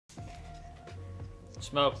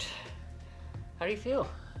Smoked. How do you feel?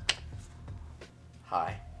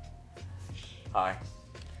 Hi. Hi.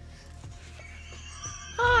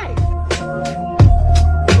 Hi!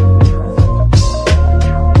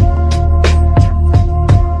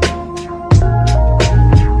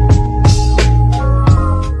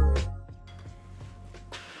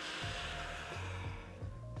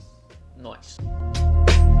 Nice.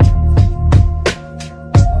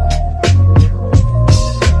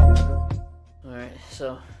 Alright,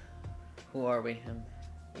 so who are we and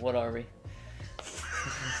what are we?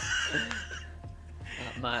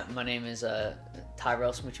 My name is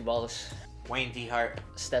Tyrell Smoochie Wallace. Wayne D. Hart.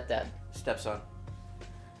 Stepdad. Stepson.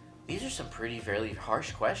 These are some pretty fairly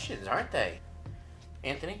harsh questions, aren't they?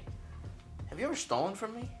 Anthony, have you ever stolen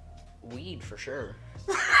from me? Weed for sure.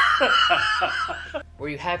 Were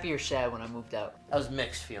you happy or sad when I moved out? I was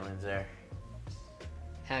mixed feelings there.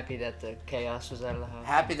 Happy that the chaos was out of the house?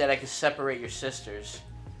 Happy that I could separate your sisters.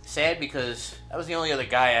 Sad because I was the only other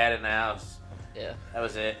guy I had in the house. Yeah. That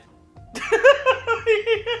was it.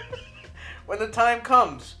 When the time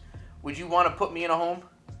comes, would you want to put me in a home?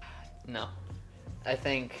 No. I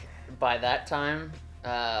think by that time,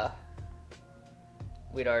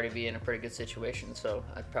 we'd already be in a pretty good situation, so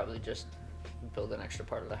I'd probably just build an extra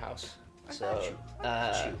part of the house. I got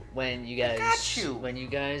you. When you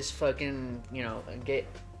guys fucking, get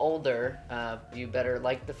older, you better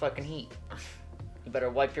like the fucking heat. You better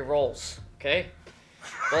wipe your rolls, okay?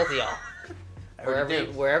 Both of y'all.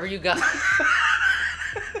 Wherever you got.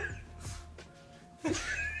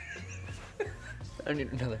 I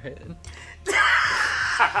need another hit.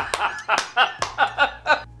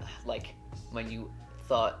 Like, when you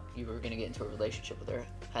thought you were gonna get into a relationship with her,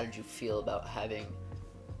 how did you feel about having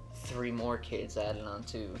 3 more kids added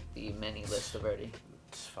onto the many list already?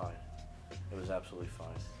 It's fine. It was absolutely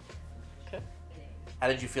fine. Okay. How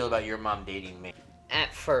did you feel about your mom dating me?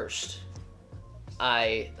 At first,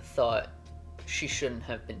 I thought she shouldn't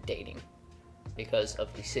have been dating because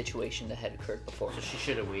of the situation that had occurred before. So she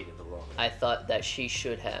should have waited a little. I thought that she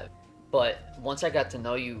should have. But once I got to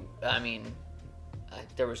know you, I mean,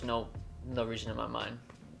 there was no reason in my mind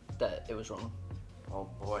that it was wrong. Oh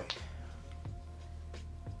boy.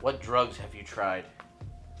 What drugs have you tried?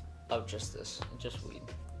 Oh, just weed.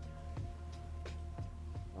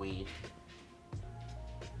 Weed.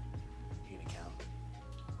 You can count.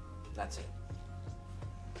 That's it.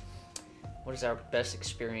 What is our best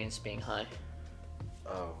experience being high?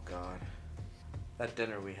 Oh God. That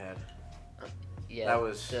dinner we had. Yeah. That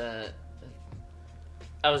was. It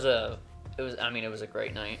was a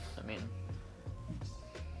great night. I mean,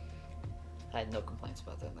 I had no complaints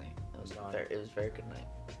about that night. It was a very good night.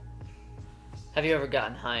 Have you ever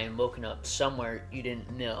gotten high and woken up somewhere you didn't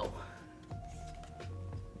know?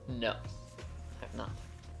 No, I have not.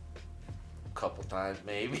 A couple times,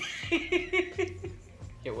 maybe.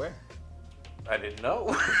 Yeah, where? I didn't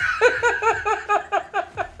know.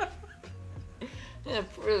 Yeah,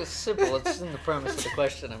 really simple. It's in the premise of the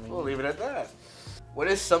question. I mean, We'll leave it at that. What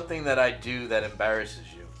is something that I do that embarrasses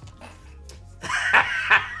you?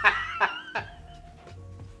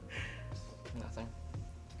 Nothing.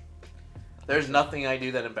 There's nothing I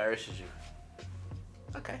do that embarrasses you.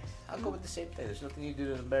 Okay, I'll go with the same thing. There's nothing you do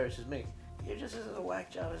that embarrasses me. You're just as a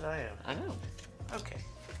whack job as I am. I know. Okay.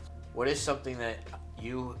 What is something that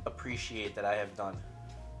you appreciate that I have done?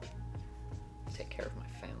 Take care of my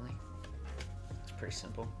family. It's pretty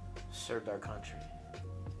simple. Served our country.